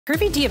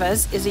Curvy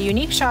Divas is a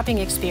unique shopping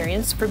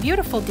experience for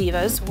beautiful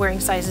divas wearing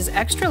sizes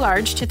extra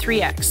large to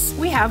 3X.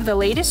 We have the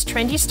latest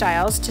trendy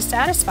styles to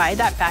satisfy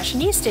that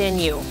fashionista in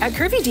you. At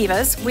Curvy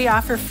Divas, we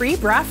offer free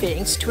bra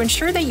fittings to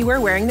ensure that you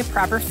are wearing the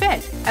proper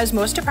fit, as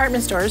most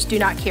department stores do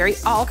not carry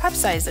all cup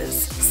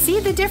sizes. See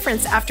the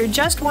difference after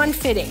just one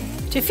fitting.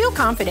 To feel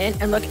confident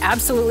and look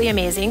absolutely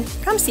amazing,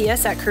 come see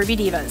us at Curvy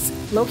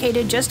Divas,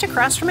 located just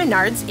across from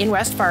Menards in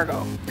West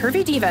Fargo.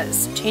 Curvy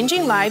Divas,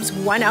 changing lives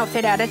one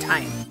outfit at a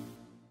time.